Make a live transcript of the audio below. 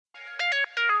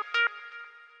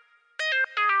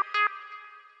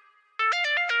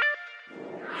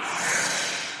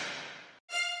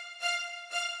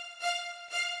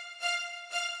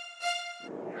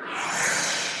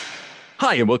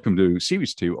Hi, and welcome to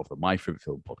Series 2 of the My Favourite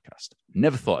Film podcast.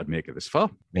 Never thought I'd make it this far.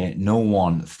 Mate, no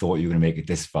one thought you were going to make it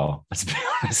this far, let's be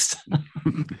honest.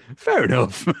 Fair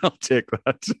enough. I'll take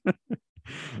that.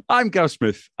 I'm Gav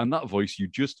Smith, and that voice you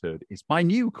just heard is my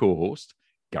new co-host,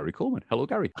 Gary Coleman. Hello,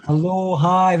 Gary. Hello,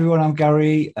 hi, everyone. I'm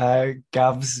Gary,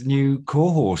 Gav's new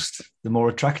co-host, the more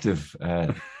attractive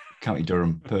County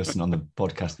Durham person on the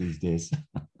podcast these days.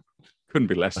 Couldn't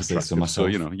be less attractive, so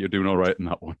you're doing all right in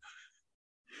that one.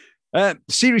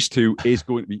 Series 2 is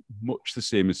going to be much the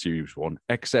same as Series 1,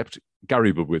 except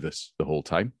Gary will be with us the whole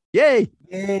time. Yay!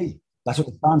 Yay! That's what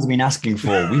the fans have been asking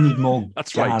for. We need more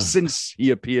That's Gaz. right. Since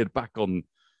he appeared back on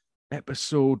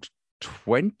episode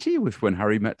 20 with When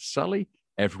Harry Met Sally,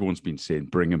 everyone's been saying,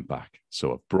 bring him back.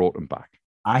 So I've brought him back.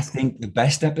 I think the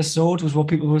best episode was what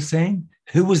people were saying.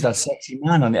 Who was that sexy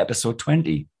man on episode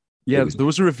 20? Yeah, there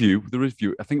was a review. I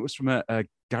think it was from a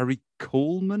Gary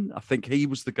Coleman. I think he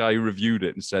was the guy who reviewed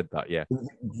it and said that, yeah.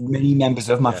 Many members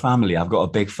of my family. I've got a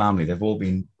big family. They've all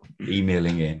been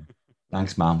emailing in.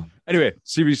 Thanks, Mum. Anyway,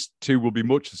 Series 2 will be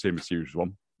much the same as Series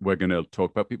 1. We're going to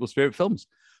talk about people's favourite films.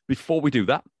 Before we do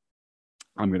that,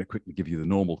 I'm going to quickly give you the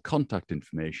normal contact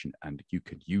information, and you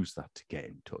can use that to get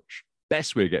in touch.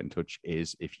 Best way to get in touch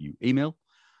is if you email.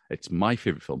 It's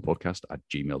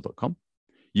myfavoritefilmpodcast@gmail.com.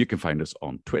 You can find us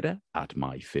on Twitter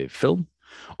 @myfavfilm,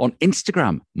 on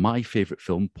Instagram,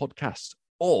 myfavoritefilmpodcast,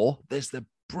 or there's the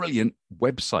brilliant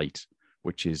website,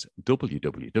 which is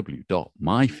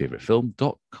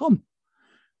www.myfavoritefilm.com.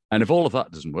 And if all of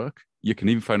that doesn't work, you can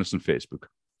even find us on Facebook.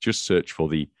 Just search for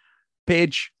the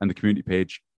page and the community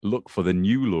page. Look for the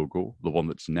new logo, the one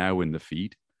that's now in the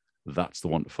feed. That's the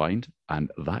one to find. And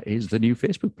that is the new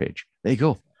Facebook page. There you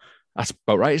go. That's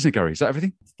about right, isn't it, Gary? Is that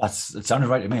everything? It sounded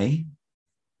right to me.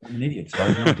 I'm an idiot. So I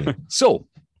have no idea. So,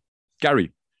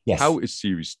 Gary, Yes. how is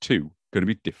Series 2 going to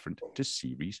be different to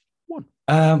Series 1?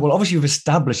 Well, obviously, we've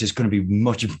established it's going to be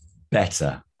much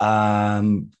better,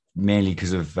 mainly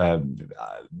because of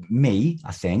me,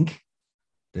 I think.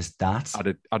 There's that.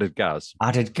 Added gas.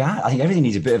 Added gas. I think everything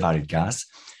needs a bit of added gas.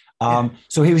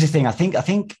 So here was the thing. I think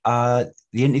the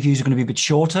interviews are going to be a bit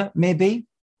shorter, maybe.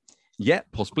 Yeah,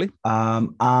 possibly.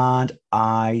 And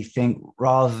I think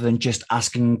rather than just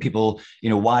asking people,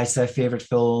 why it's their favorite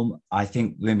film, I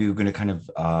think maybe we're going to kind of,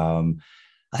 I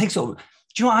think so. Do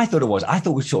you know what I thought it was? I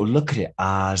thought we'd sort of look at it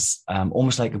as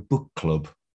almost like a book club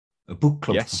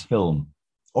Yes. for film,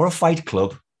 or a fight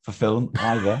club for film,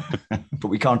 either. But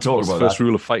we can't talk about that. First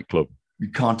rule of Fight Club. We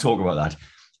can't talk about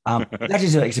that. That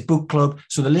is it's a book club,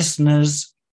 so the listener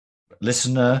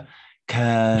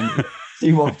can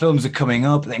see what films are coming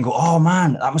up. They can go, oh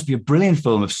man, that must be a brilliant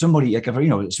film. If somebody, somebody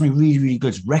really, really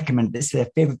good recommend this is their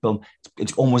favorite film,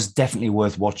 it's almost definitely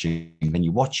worth watching. Then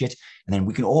you watch it, and then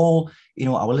we can all,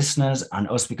 our listeners and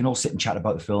us, we can all sit and chat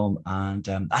about the film, and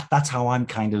that's how I'm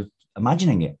kind of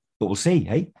imagining it. But we'll see.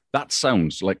 Hey, that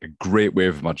sounds like a great way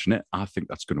of imagining it. I think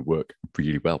that's going to work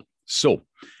really well. So,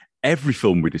 every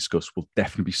film we discuss will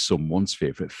definitely be someone's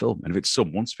favourite film. And if it's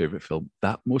someone's favourite film,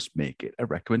 that must make it a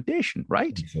recommendation,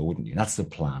 right? So wouldn't you? That's the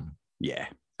plan. Yeah.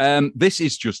 This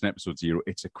is just an episode 0.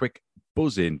 It's a quick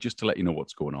buzz in just to let you know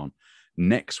what's going on.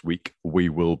 Next week, we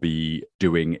will be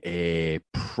doing a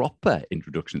proper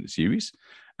introduction to the series.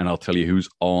 And I'll tell you who's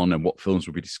on and what films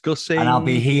we'll be discussing. And I'll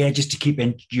be here just to keep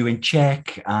you in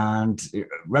check and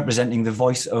representing the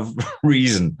voice of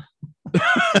reason.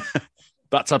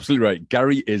 That's absolutely right.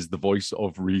 Gary is the voice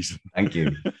of reason. Thank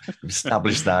you. We've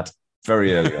established that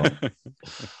very early on.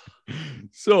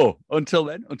 So until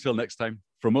next time,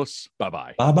 from us,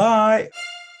 bye-bye. Bye-bye.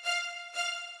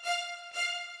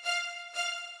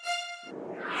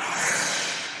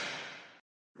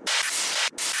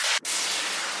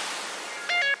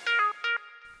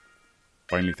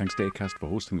 Finally, thanks to Acast for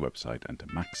hosting the website and to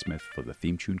Max Smith for the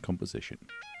theme tune composition.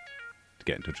 To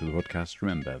get in touch with the podcast,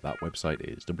 remember that website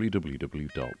is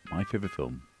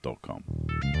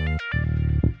www.myfavoritefilm.com.